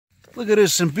Look at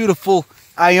this in beautiful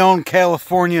Ione,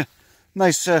 California.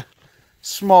 Nice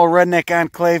small redneck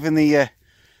enclave in the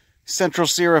Central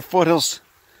Sierra foothills.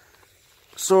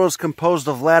 Soil is composed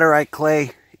of laterite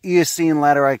clay, Eocene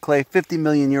laterite clay, 50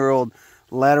 million year old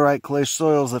laterite clay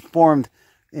soils that formed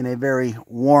in a very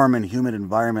warm and humid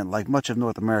environment like much of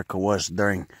North America was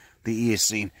during the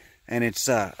Eocene. And it's,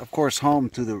 of course, home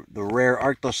to the rare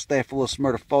Arctostaphylos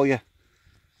myrtifolia,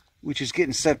 which is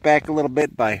getting set back a little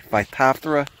bit by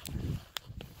Phytophthora,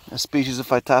 a species of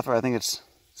Phytophthora. I think it's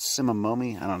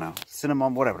Cinnamomum. I don't know.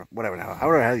 Cinnamom, whatever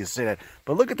however the hell you say that.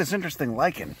 But look at this interesting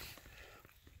lichen.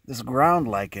 This ground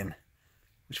lichen,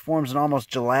 which forms an almost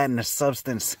gelatinous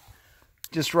substance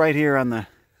just right here on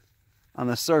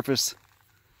the surface.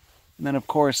 And then, of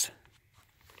course,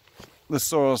 the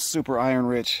soil is super iron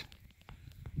rich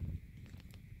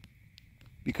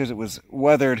because it was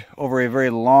weathered over a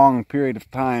very long period of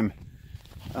time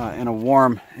in a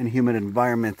warm and humid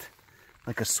environment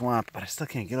like a swamp. But I still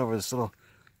can't get over this little,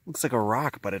 looks like a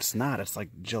rock, but it's not. It's like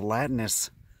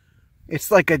gelatinous. It's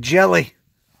like a jelly.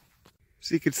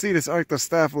 So you can see this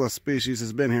Arctostaphylos species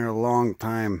has been here a long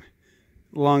time.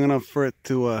 Long enough for it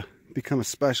to become a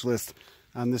specialist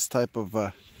on this type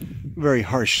of very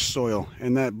harsh soil.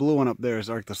 And that blue one up there is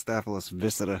Arctostaphylos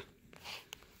viscida.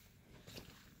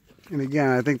 And again,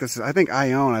 I think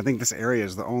Ione, I think this area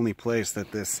is the only place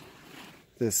that this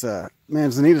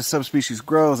manzanita subspecies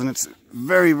grows, and it's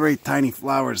very, very tiny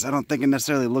flowers. I don't think it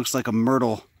necessarily looks like a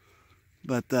myrtle,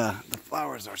 but the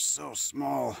flowers are so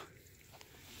small.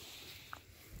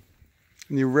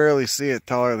 And you rarely see it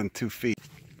taller than 2 feet.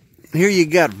 Here you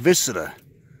got viscida.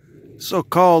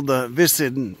 So-called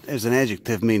viscid as an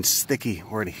adjective means sticky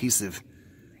or adhesive.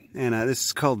 And this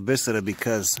is called viscida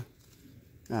because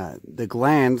the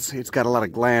glands, it's got a lot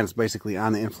of glands basically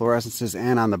on the inflorescences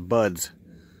and on the buds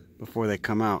before they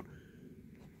come out.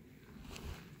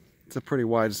 It's a pretty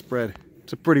widespread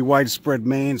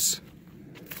maze.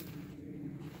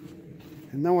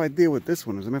 And no idea what this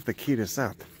one is. I'm going to have to key this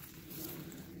out.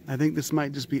 I think this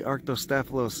might just be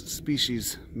Arctostaphylos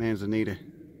species manzanita.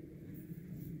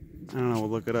 I don't know, we'll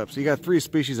look it up. So you got 3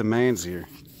 species of manz here.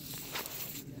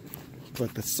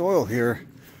 But the soil here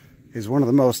is one of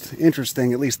the most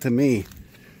interesting, at least to me,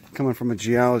 coming from a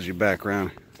geology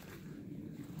background.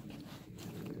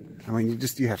 I mean,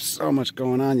 you have so much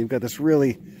going on. You've got this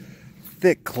really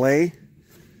thick clay,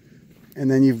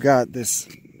 and then you've got this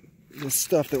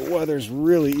stuff that weathers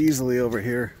really easily over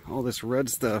here, all this red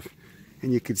stuff.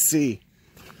 And you can see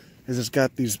as it's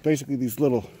got basically these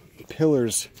little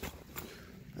pillars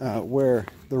where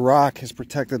the rock has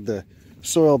protected the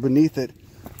soil beneath it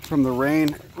from the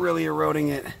rain really eroding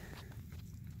it.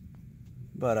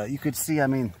 But you could see, I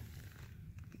mean,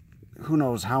 who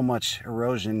knows how much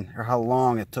erosion or how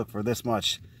long it took for this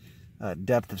much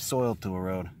depth of soil to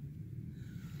erode.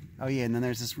 Oh yeah, and then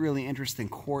there's this really interesting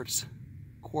quartz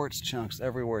chunks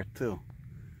everywhere too.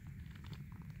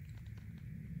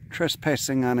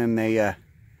 Trespassing on in a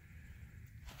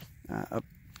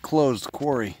closed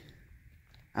quarry.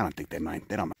 I don't think they mind.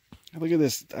 They don't mind. Look at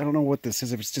this. I don't know what this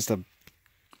is. If it's just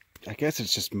I guess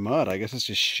it's just mud. I guess it's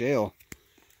just shale.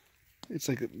 It's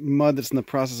like mud that's in the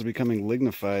process of becoming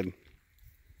lignified.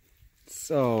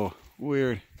 So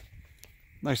weird.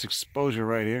 Nice exposure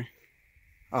right here.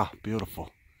 Oh, beautiful.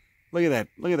 Look at that.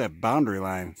 Look at that boundary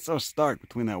line. It's so stark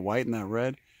between that white and that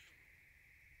red.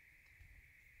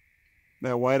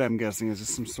 That white, I'm guessing, is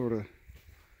just some sort of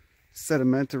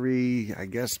sedimentary, I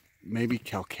guess, maybe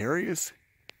calcareous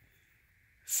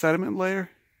sediment layer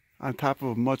on top of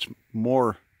a much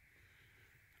more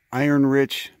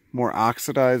iron-rich, more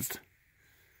oxidized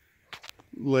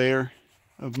layer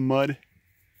of mud.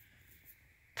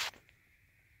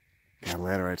 God,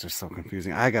 laterites are so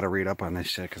confusing. I gotta read up on this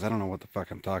shit because I don't know what the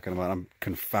fuck I'm talking about. I'm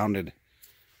confounded,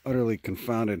 utterly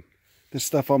confounded. This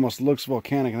stuff almost looks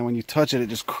volcanic, and when you touch it, it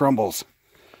just crumbles.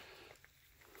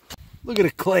 Look at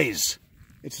the clays.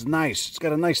 It's nice. It's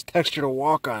got a nice texture to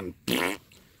walk on.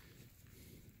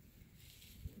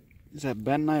 Is that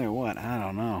bentonite or what? I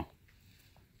don't know.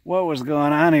 What was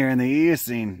going on here in the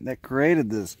Eocene that created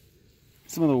this?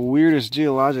 Some of the weirdest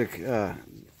geologic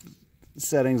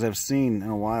settings I've seen in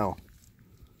a while.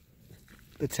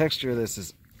 The texture of this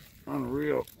is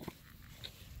unreal.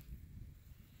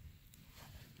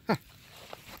 You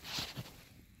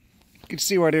can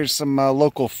see why there's some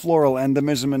local floral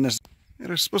endemism in this.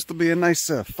 There's supposed to be a nice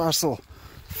fossil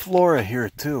flora here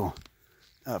too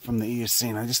from the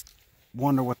Eocene. I just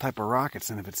wonder what type of rock it's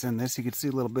in. If it's in this, you can see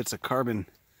little bits of carbon.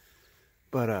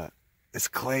 But this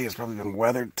clay has probably been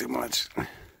weathered too much.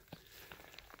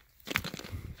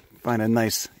 Find a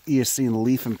nice Eocene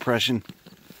leaf impression.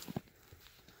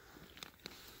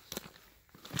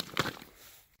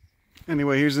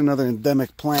 Anyway, here's another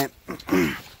endemic plant.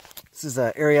 This is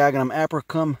Eriogonum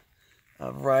apricum,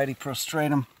 variety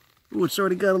prostratum. Ooh, it's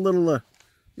already got a little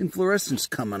inflorescence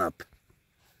coming up.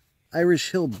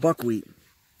 Irish Hill buckwheat,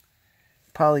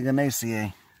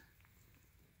 Polygonaceae.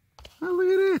 Oh, look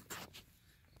at it!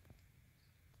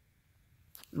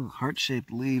 Ooh,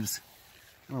 heart-shaped leaves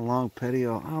and a long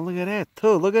petiole. Oh, look at that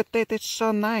too. Look at that. It's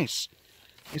so nice.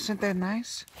 Isn't that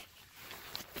nice?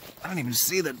 I don't even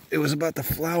see that it was about the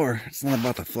flower. It's not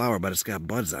about the flower, but it's got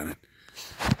buds on it.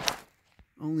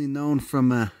 Only known from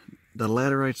the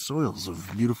laterite soils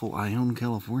of beautiful Ione,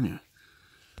 California.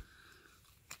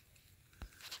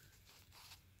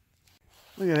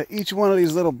 Look at it. Each one of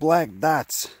these little black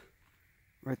dots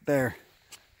right there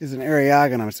is an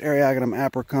Eriogonum. It's Eriogonum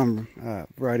apricum,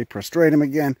 variety prostratum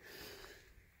again.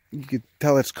 You could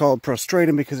tell it's called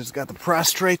prostratum because it's got the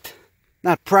prostrate,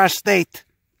 not prostate,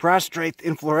 prostrate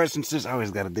inflorescences. I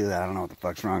always got to do that. I don't know what the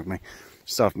fuck's wrong with me.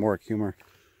 Sophomoric humor.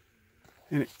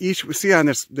 And each, we see on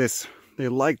this, they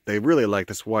really like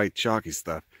this white chalky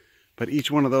stuff. But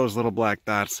each one of those little black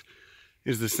dots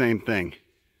is the same thing.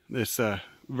 This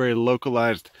very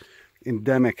localized,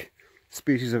 endemic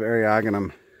species of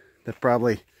Eriogonum that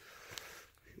probably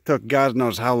took God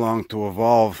knows how long to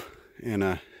evolve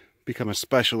and become a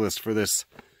specialist for this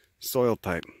soil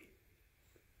type.